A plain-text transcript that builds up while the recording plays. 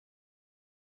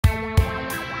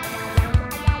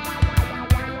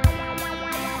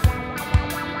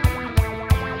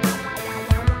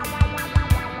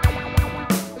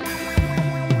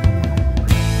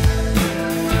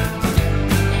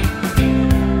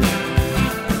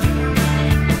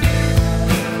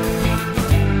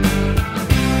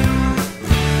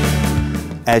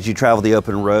As you travel the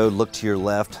open road, look to your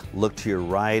left, look to your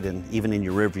right, and even in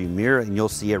your rearview mirror, and you'll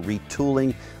see a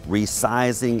retooling,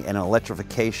 resizing, and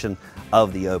electrification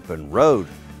of the open road.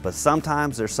 But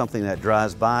sometimes there's something that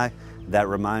drives by that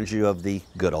reminds you of the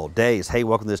good old days. Hey,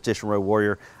 welcome to the Station Road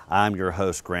Warrior. I'm your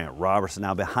host, Grant Roberson.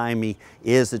 Now behind me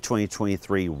is the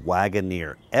 2023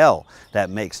 Wagoneer L that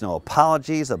makes no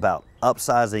apologies about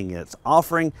upsizing its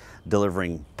offering,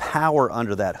 delivering power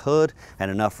under that hood, and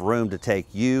enough room to take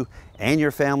you and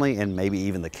your family and maybe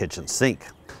even the kitchen sink.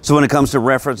 So when it comes to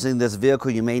referencing this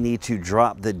vehicle, you may need to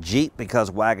drop the Jeep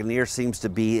because Wagoneer seems to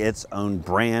be its own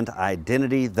brand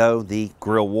identity, though the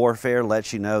guerrilla warfare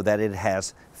lets you know that it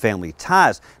has family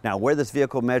ties. Now, where this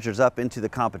vehicle measures up into the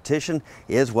competition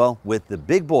is, well, with the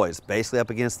big boys, basically up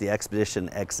against the Expedition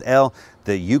XL,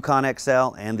 the Yukon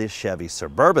XL, and the Chevy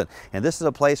Suburban. And this is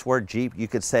a place where Jeep, you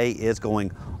could say, is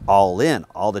going all in.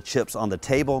 All the chips on the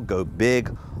table, go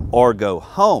big or go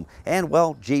home. And,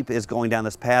 well, Jeep is going down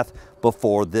this path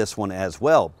before this one as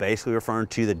well, basically referring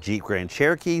to the Jeep Grand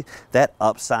Cherokee, that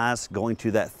upsize going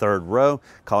to that third row,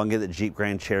 calling it the Jeep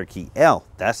Grand Cherokee L.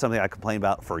 That's something I complained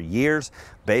about for years,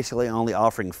 basically only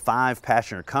offering 5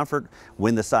 passenger comfort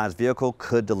when the size vehicle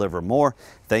could deliver more.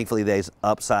 Thankfully, they've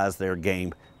upsized their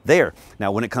game there.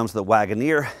 Now, when it comes to the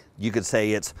Wagoneer, you could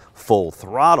say it's full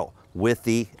throttle with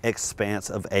the expanse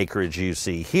of acreage you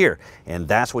see here. And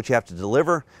that's what you have to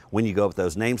deliver when you go with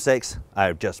those namesakes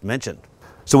I've just mentioned.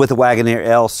 So with the Wagoneer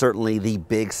L, certainly the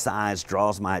big size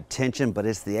draws my attention, but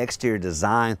it's the exterior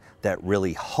design that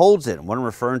really holds it. And what I'm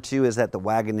referring to is that the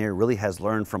Wagoneer really has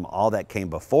learned from all that came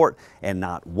before it and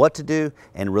not what to do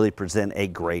and really present a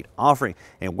great offering.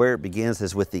 And where it begins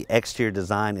is with the exterior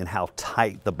design and how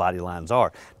tight the body lines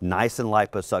are. Nice and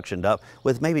lipo suctioned up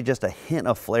with maybe just a hint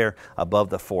of flare above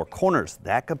the 4 corners.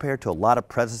 That compared to a lot of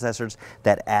predecessors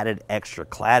that added extra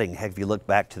cladding. Heck, if you look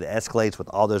back to the Escalades with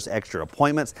all those extra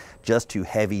appointments, just too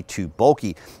heavy, too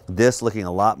bulky. This looking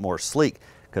a lot more sleek,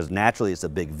 because naturally it's a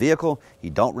big vehicle. You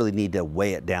don't really need to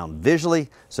weigh it down visually,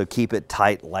 so keep it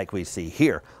tight like we see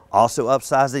here. Also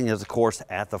upsizing is, of course,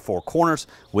 at the 4 corners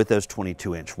with those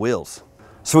 22-inch wheels.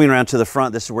 Swinging around to the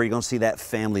front, this is where you're going to see that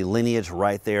family lineage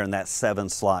right there in that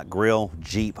 7-slot grille,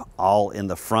 Jeep all in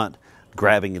the front,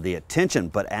 grabbing the attention.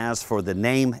 But as for the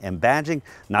name and badging,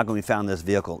 not going to be found in this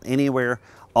vehicle anywhere.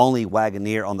 Only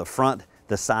Wagoneer on the front,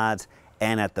 the sides,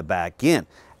 and at the back end.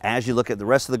 As you look at the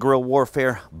rest of the guerrilla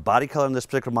warfare, body color in this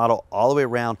particular model all the way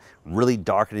around, really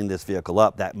darkening this vehicle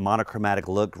up. That monochromatic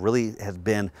look really has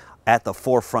been at the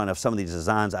forefront of some of these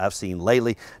designs I've seen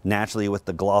lately. Naturally, with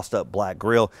the glossed up black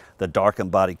grille, the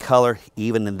darkened body color,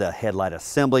 even in the headlight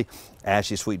assembly. As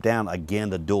you sweep down,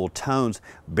 again, the dual tones,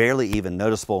 barely even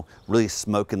noticeable, really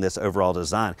smoking this overall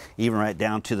design. Even right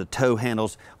down to the tow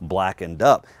handles, blackened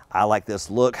up. I like this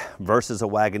look versus a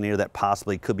Wagoneer that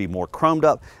possibly could be more chromed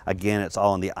up. Again, it's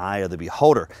all in the eye of the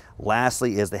beholder.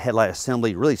 Lastly is the headlight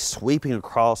assembly, really sweeping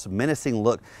across, menacing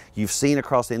look you've seen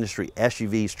across the industry,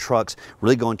 SUVs, trucks,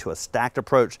 really going to a stacked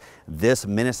approach. This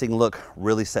menacing look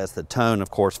really sets the tone. Of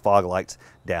course, fog lights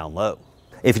down low.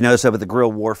 If you notice over the guerrilla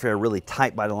warfare, really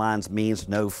tight body lines means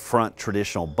no front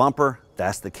traditional bumper.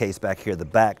 That's the case back here at the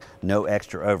back. No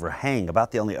extra overhang.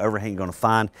 About the only overhang you're going to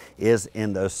find is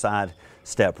in those side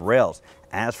step rails.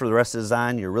 As for the rest of the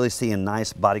design, you're really seeing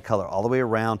nice body color all the way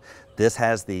around. This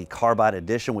has the Carbide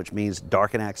edition, which means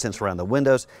darkened accents around the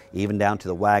windows, even down to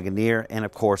the Wagoneer, and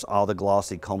of course all the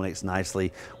glossy culminates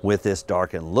nicely with this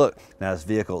darkened look. Now this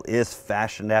vehicle is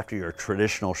fashioned after your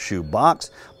traditional shoe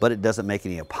box, but it doesn't make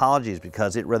any apologies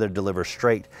because it rather delivers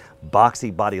straight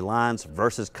boxy body lines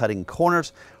versus cutting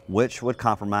corners, which would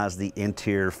compromise the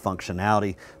interior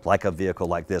functionality like a vehicle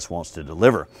like this wants to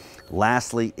deliver.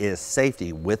 Lastly is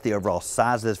safety. With the overall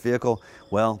size of this vehicle,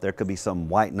 well, there could be some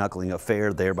white knuckling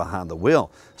affair there behind the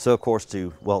wheel. So of course,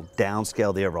 to, well,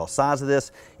 downscale the overall size of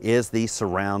this is the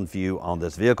surround view on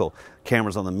this vehicle.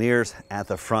 Cameras on the mirrors at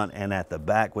the front and at the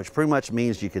back, which pretty much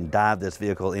means you can dive this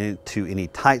vehicle into any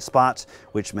tight spots,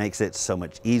 which makes it so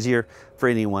much easier for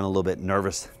anyone a little bit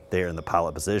nervous there in the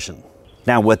pilot position.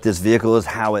 Now, what this vehicle is,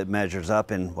 how it measures up,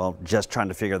 and well, just trying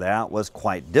to figure that out was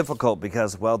quite difficult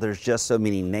because, well, there's just so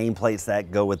many nameplates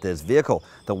that go with this vehicle.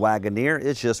 The Wagoneer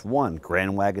is just one.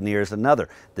 Grand Wagoneer is another.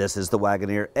 This is the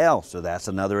Wagoneer L, so that's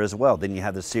another as well. Then you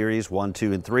have the series 1,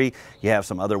 2, and 3. You have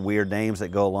some other weird names that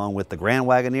go along with the Grand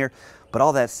Wagoneer. But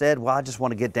all that said, well, I just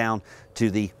want to get down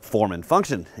to the form and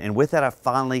function. And with that, I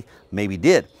finally maybe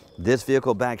did. This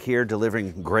vehicle back here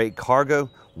delivering great cargo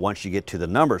once you get to the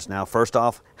numbers. Now, first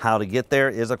off, how to get there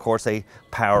is of course a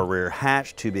power rear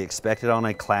hatch to be expected on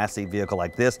a classic vehicle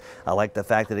like this. I like the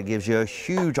fact that it gives you a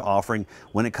huge offering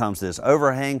when it comes to this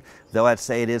overhang, though I'd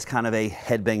say it is kind of a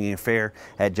headbanging affair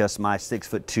at just my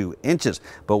 6'2".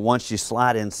 But once you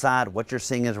slide inside, what you're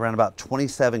seeing is around about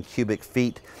 27 cubic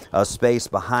feet of space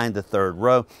behind the third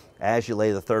row. As you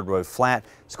lay the third row flat,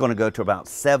 it's going to go to about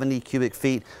 70 cubic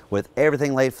feet, with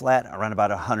everything laid flat around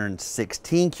about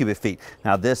 116 cubic feet.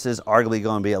 Now, this is arguably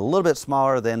going to be a little bit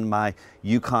smaller than my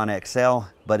Yukon XL,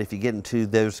 but if you get into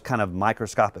those kind of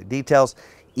microscopic details,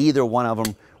 either one of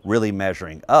them really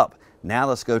measuring up. Now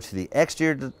let's go to the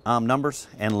exterior numbers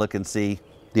and look and see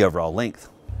the overall length.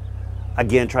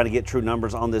 Again, trying to get true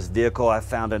numbers on this vehicle, I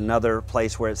found another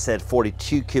place where it said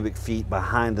 42 cubic feet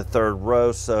behind the third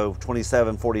row, so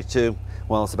 27, 42,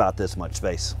 well, it's about this much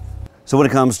space. So when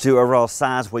it comes to overall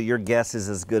size, well, your guess is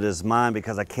as good as mine,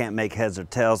 because I can't make heads or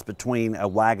tails between a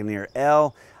Wagoneer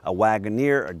L, a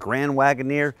Wagoneer, a Grand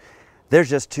Wagoneer. There's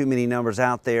just too many numbers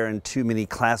out there and too many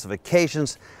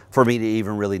classifications for me to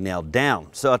even really nail down.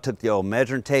 So I took the old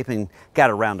measuring tape and got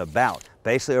a roundabout.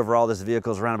 Basically, overall, this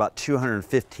vehicle is around about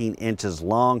 215 inches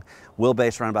long,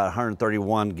 wheelbase around about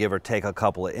 131, give or take a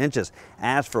couple of inches.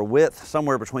 As for width,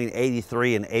 somewhere between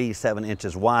 83 and 87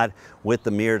 inches wide with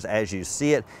the mirrors as you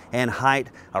see it, and height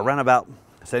around about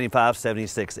 75,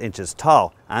 76 inches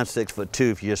tall. I'm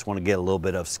 6'2" if you just want to get a little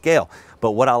bit of scale.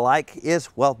 But what I like is,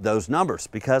 well, those numbers,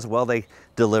 because, well, they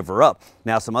deliver up.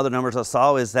 Now, some other numbers I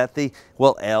saw is that the,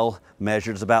 well, L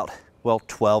measures about, well,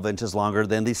 12 inches longer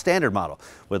than the standard model.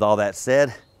 With all that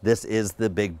said, this is the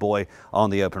big boy on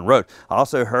the open road. I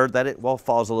also heard that it, well,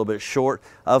 falls a little bit short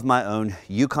of my own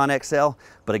Yukon XL,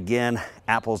 but again,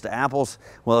 apples to apples,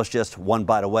 well, it's just one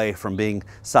bite away from being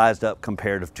sized up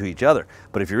comparative to each other.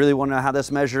 But if you really want to know how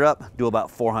this measures up, do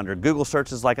about 400 Google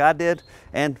searches like I did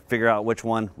and figure out which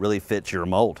one really fits your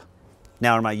mold.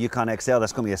 Now, in my Yukon XL,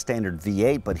 that's going to be a standard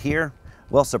V8, but here,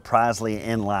 well, surprisingly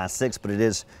inline 6, but it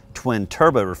is twin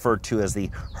turbo, referred to as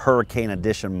the Hurricane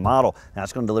Edition model. Now,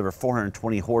 it's going to deliver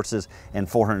 420 horses and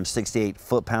 468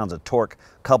 foot-pounds of torque,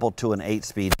 coupled to an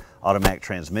 8-speed automatic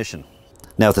transmission.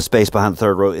 Now, if the space behind the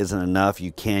third row isn't enough,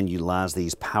 you can utilize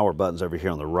these power buttons over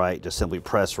here on the right. Just simply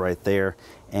press right there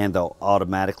and they'll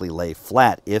automatically lay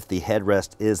flat. If the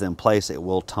headrest is in place, it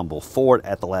will tumble forward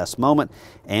at the last moment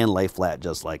and lay flat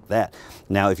just like that.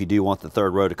 Now, if you do want the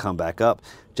third row to come back up,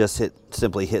 just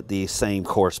simply hit the same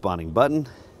corresponding button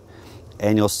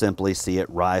and you'll simply see it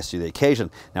rise to the occasion.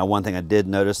 Now, one thing I did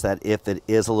notice, that if it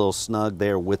is a little snug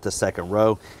there with the second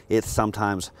row, it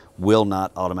sometimes will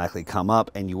not automatically come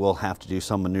up and you will have to do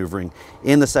some maneuvering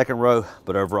in the second row,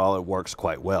 but overall it works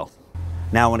quite well.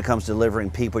 Now, when it comes to delivering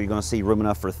people, you're going to see room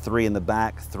enough for 3 in the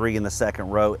back, 3 in the second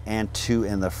row, and 2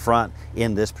 in the front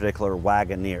in this particular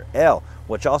Wagoneer L.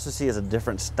 What you also see is a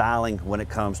different styling when it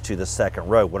comes to the second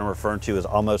row. What I'm referring to is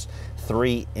almost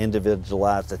 3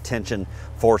 individualized attention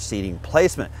for seating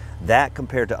placement. That,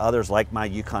 compared to others like my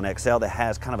Yukon XL that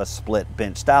has kind of a split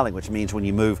bench styling, which means when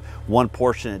you move one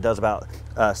portion, it does about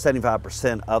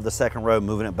 75% of the second row,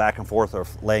 moving it back and forth or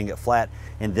laying it flat.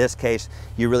 In this case,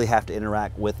 you really have to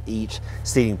interact with each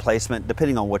seating placement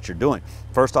depending on what you're doing.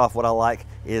 First off, what I like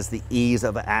is the ease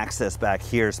of access back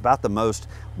here. It's about the most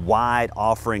wide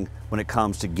offering when it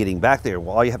comes to getting back there.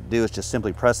 Well, all you have to do is just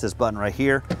simply press this button right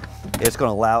here. It's going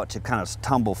to allow it to kind of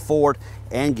tumble forward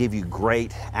and give you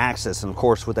great access. And of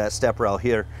course, with that step rail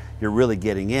here, you're really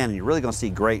getting in and you're really going to see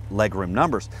great legroom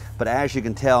numbers. But as you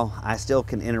can tell, I still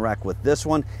can interact with this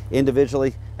one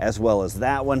individually as well as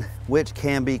that one, which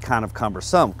can be kind of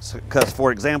cumbersome. Because,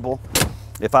 for example,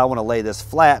 if I want to lay this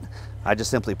flat, I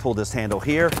just simply pull this handle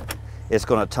here, it's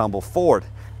going to tumble forward.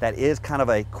 That is kind of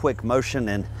a quick motion,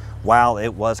 and while it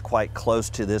was quite close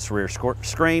to this rear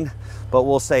screen, but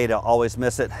we'll say to always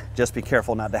miss it, just be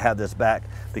careful not to have this back,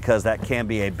 because that can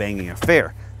be a banging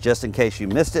affair. Just in case you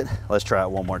missed it, let's try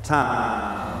it one more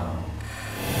time.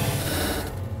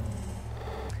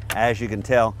 As you can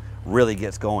tell, really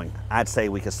gets going. I'd say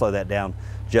we could slow that down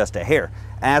just a hair.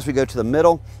 As we go to the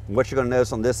middle, what you're going to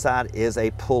notice on this side is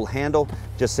a pull handle.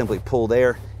 Just simply pull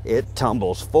there, it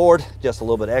tumbles forward just a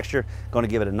little bit extra, going to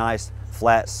give it a nice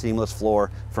flat seamless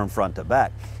floor from front to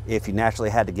back. If you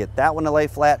naturally had to get that one to lay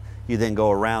flat, you then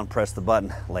go around, press the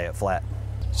button, lay it flat.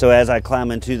 So as I climb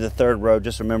into the third row,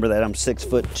 just remember that I'm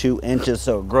 6'2",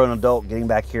 so a grown adult getting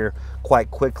back here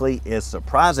quite quickly is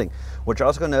surprising. What you're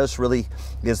also going to notice really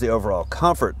is the overall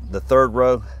comfort. The third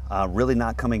row really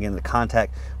not coming into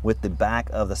contact with the back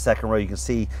of the second row. You can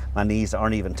see my knees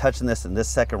aren't even touching this, and this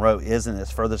second row is in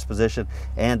its furthest position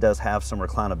and does have some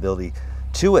reclinability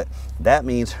to it. That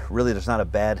means really there's not a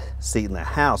bad seat in the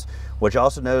house. What you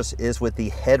also notice is with the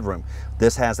headroom,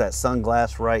 this has that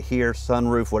sunglass right here,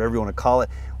 sunroof, whatever you want to call it,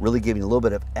 really giving you a little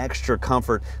bit of extra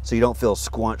comfort so you don't feel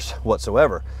squunched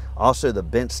whatsoever. Also, the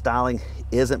bench styling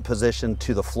isn't positioned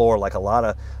to the floor like a lot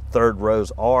of third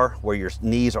rows are, where your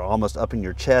knees are almost up in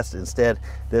your chest. Instead,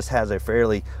 this has a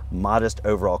fairly modest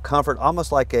overall comfort,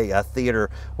 almost like a theater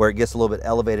where it gets a little bit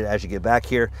elevated as you get back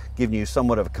here, giving you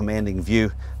somewhat of a commanding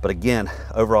view. But again,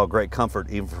 overall great comfort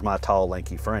even for my tall,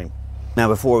 lanky frame. Now,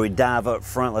 before we dive up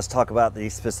front, let's talk about the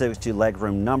specifics to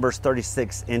legroom numbers.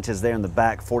 36 inches there in the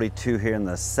back, 42 here in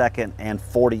the second, and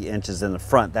 40 inches in the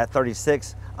front. That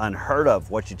 36, unheard of.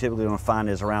 What you typically want to find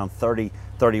is around 30,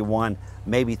 31,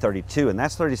 maybe 32, and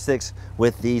that's 36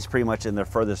 with these pretty much in their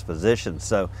furthest position.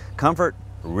 So comfort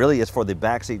really is for the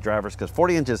backseat drivers, because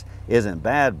 40 inches isn't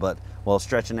bad, but while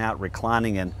stretching out,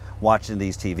 reclining, and watching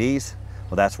these TVs,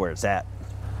 well, that's where it's at.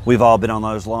 We've all been on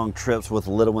those long trips with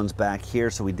little ones back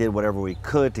here, so we did whatever we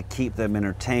could to keep them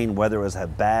entertained, whether it was a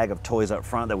bag of toys up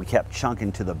front that we kept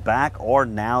chunking to the back, or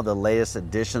now the latest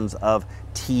editions of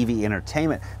TV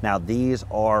entertainment. Now, these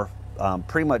are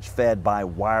pretty much fed by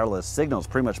wireless signals,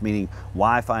 pretty much meaning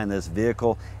Wi-Fi in this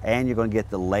vehicle, and you're going to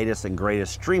get the latest and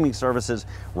greatest streaming services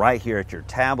right here at your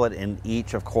tablet, and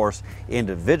each, of course,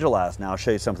 individualized. Now, I'll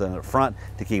show you something up front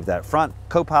to keep that front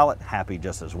co-pilot happy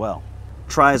just as well.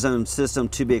 Tri-zone system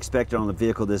to be expected on the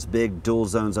vehicle this big. Dual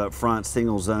zones up front,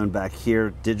 single zone back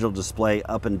here, digital display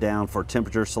up and down for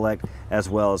temperature select, as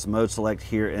well as mode select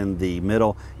here in the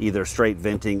middle, either straight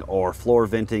venting or floor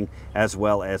venting, as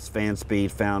well as fan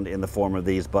speed found in the form of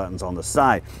these buttons on the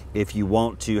side. If you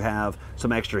want to have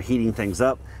some extra heating things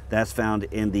up, that's found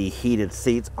in the heated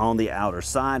seats on the outer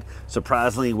side.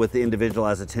 Surprisingly, with the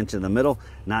individualized attention in the middle,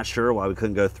 not sure why we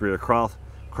couldn't go through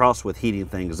across with heating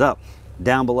things up.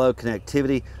 Down below,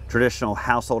 connectivity, traditional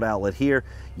household outlet here,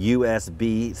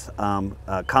 USB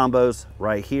combos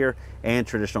right here, and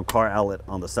traditional car outlet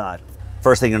on the side.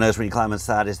 First thing you'll notice when you climb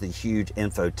inside is the huge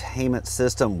infotainment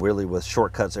system, really with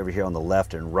shortcuts over here on the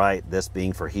left and right, this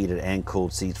being for heated and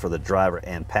cooled seats for the driver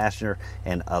and passenger,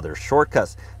 and other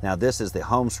shortcuts. Now, this is the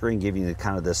home screen, giving you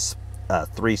kind of this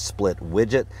 3-split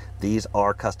widget. These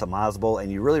are customizable,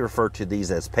 and you really refer to these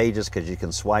as pages because you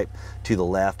can swipe to the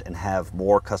left and have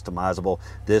more customizable.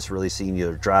 This really seeing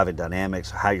your driving dynamics,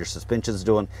 how your suspension's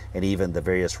doing, and even the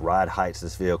various ride heights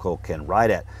this vehicle can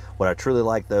ride at. What I truly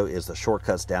like, though, is the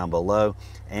shortcuts down below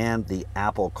and the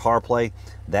Apple CarPlay.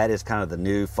 That is kind of the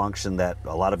new function that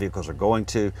a lot of vehicles are going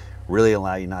to really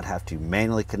allow you not have to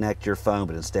manually connect your phone,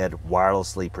 but instead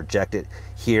wirelessly project it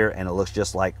here, and it looks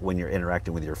just like when you're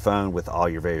interacting with your phone with all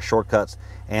your various shortcuts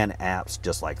and apps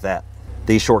just like that.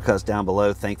 These shortcuts down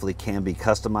below thankfully can be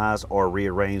customized or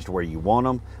rearranged where you want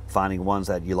them, finding ones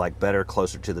that you like better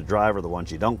closer to the driver, the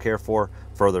ones you don't care for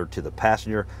further to the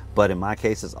passenger. But in my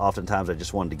cases, oftentimes I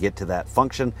just wanted to get to that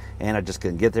function and I just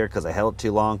couldn't get there because I held it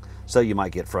too long, so you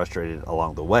might get frustrated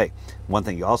along the way. One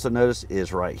thing you also notice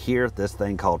is right here, this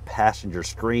thing called passenger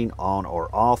screen on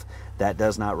or off. That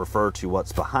does not refer to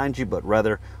what's behind you, but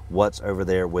rather what's over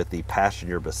there with the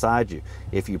passenger beside you.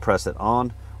 If you press it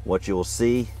on, what you'll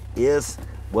see is,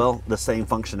 well, the same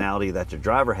functionality that your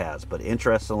driver has, but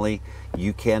interestingly,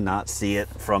 you cannot see it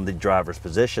from the driver's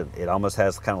position. It almost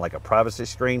has kind of like a privacy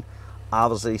screen,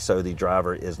 obviously, so the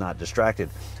driver is not distracted,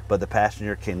 but the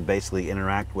passenger can basically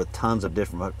interact with tons of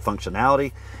different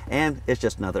functionality, and it's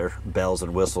just another bells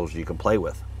and whistles you can play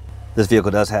with. This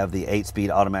vehicle does have the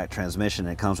 8-speed automatic transmission,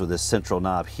 and it comes with this central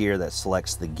knob here that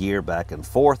selects the gear back and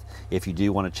forth. If you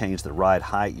do want to change the ride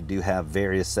height, you do have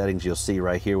various settings you'll see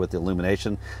right here with the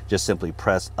illumination. Just simply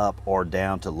press up or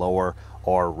down to lower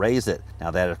or raise it.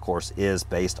 Now that, of course, is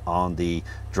based on the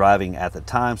driving at the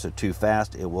time, so too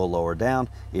fast it will lower down.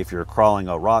 If you're crawling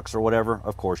on rocks or whatever,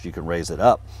 of course you can raise it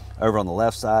up. Over on the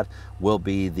left side will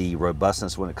be the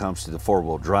robustness when it comes to the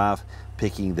 4-wheel drive,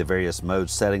 picking the various mode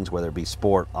settings, whether it be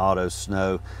sport, auto,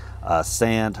 snow,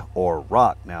 sand, or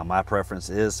rock. Now my preference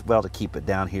is, well, to keep it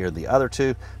down here in the other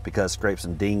two, because scrapes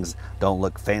and dings don't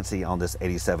look fancy on this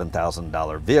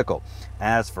 $87,000 vehicle.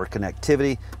 As for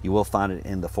connectivity, you will find it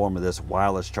in the form of this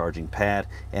wireless charging pad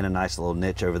and a nice little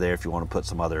niche over there if you want to put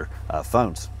some other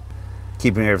phones.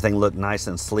 Keeping everything look nice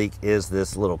and sleek is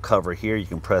this little cover here. You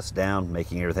can press down,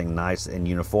 making everything nice and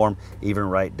uniform, even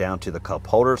right down to the cup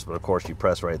holders. But of course you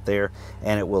press right there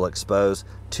and it will expose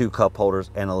 2 cup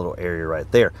holders and a little area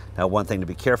right there. Now, one thing to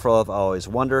be careful of, I always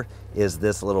wonder, is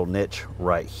this little niche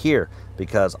right here,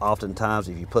 because oftentimes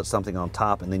if you put something on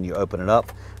top and then you open it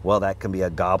up, well, that can be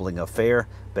a gobbling affair.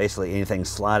 Basically anything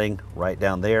sliding right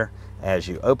down there as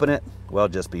you open it, well,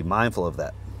 just be mindful of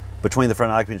that. Between the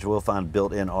front occupants, you will find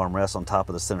built-in armrests on top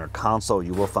of the center console.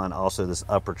 You will find also this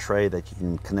upper tray that you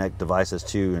can connect devices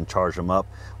to and charge them up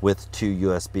with 2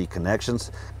 USB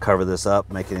connections. Cover this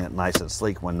up, making it nice and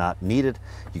sleek when not needed.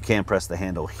 You can press the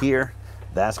handle here.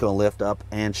 That's going to lift up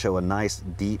and show a nice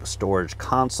deep storage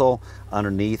console.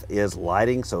 Underneath is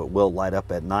lighting, so it will light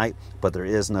up at night, but there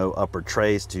is no upper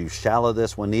trays to shallow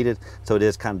this when needed. So it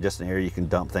is kind of just an area you can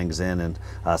dump things in and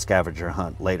scavenger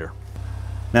hunt later.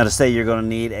 Now, to say you're going to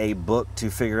need a book to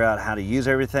figure out how to use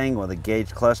everything, well, the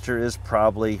gauge cluster is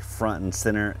probably front and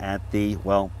center at the,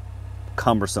 well,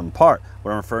 cumbersome part.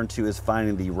 What I'm referring to is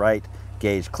finding the right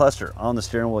gauge cluster. On the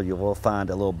steering wheel, you will find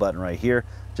a little button right here.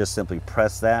 Just simply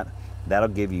press that. That'll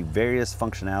give you various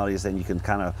functionalities, and you can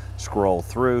kind of scroll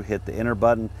through, hit the enter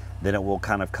button, then it will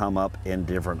kind of come up in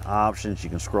different options. You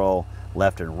can scroll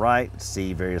left and right,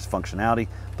 see various functionality.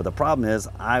 But the problem is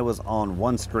I was on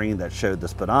one screen that showed the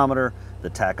speedometer, the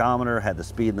tachometer, had the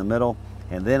speed in the middle,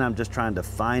 and then I'm just trying to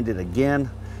find it again,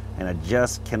 and I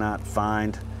just cannot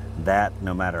find that.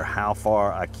 No matter how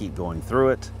far I keep going through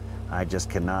it, I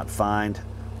just cannot find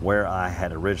where I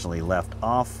had originally left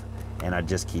off, and I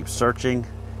just keep searching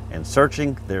and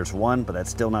searching. There's one, but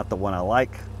that's still not the one I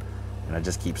like, and I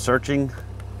just keep searching,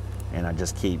 and I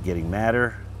just keep getting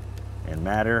madder and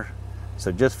madder.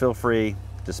 So just feel free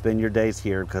to spend your days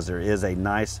here, because there is a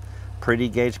nice pretty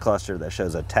gauge cluster that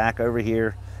shows a tach over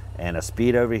here and a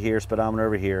speed over here, speedometer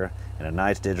over here, and a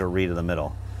nice digital read in the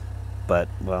middle. But,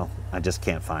 well, I just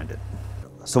can't find it.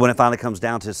 So when it finally comes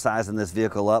down to sizing this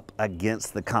vehicle up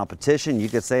against the competition, you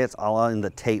could say it's all in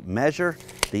the tape measure,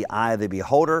 the eye of the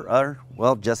beholder, or,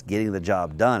 well, just getting the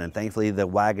job done. And thankfully the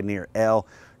Wagoneer L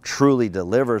truly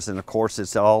delivers, and of course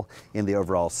it's all in the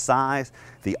overall size,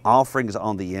 the offerings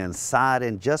on the inside,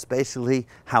 and just basically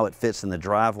how it fits in the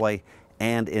driveway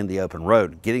and in the open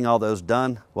road. Getting all those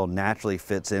done, well, naturally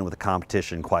fits in with the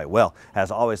competition quite well. As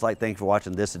always, thank you for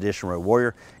watching this edition of Road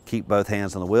Warrior. Keep both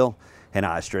hands on the wheel and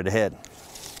eyes straight ahead.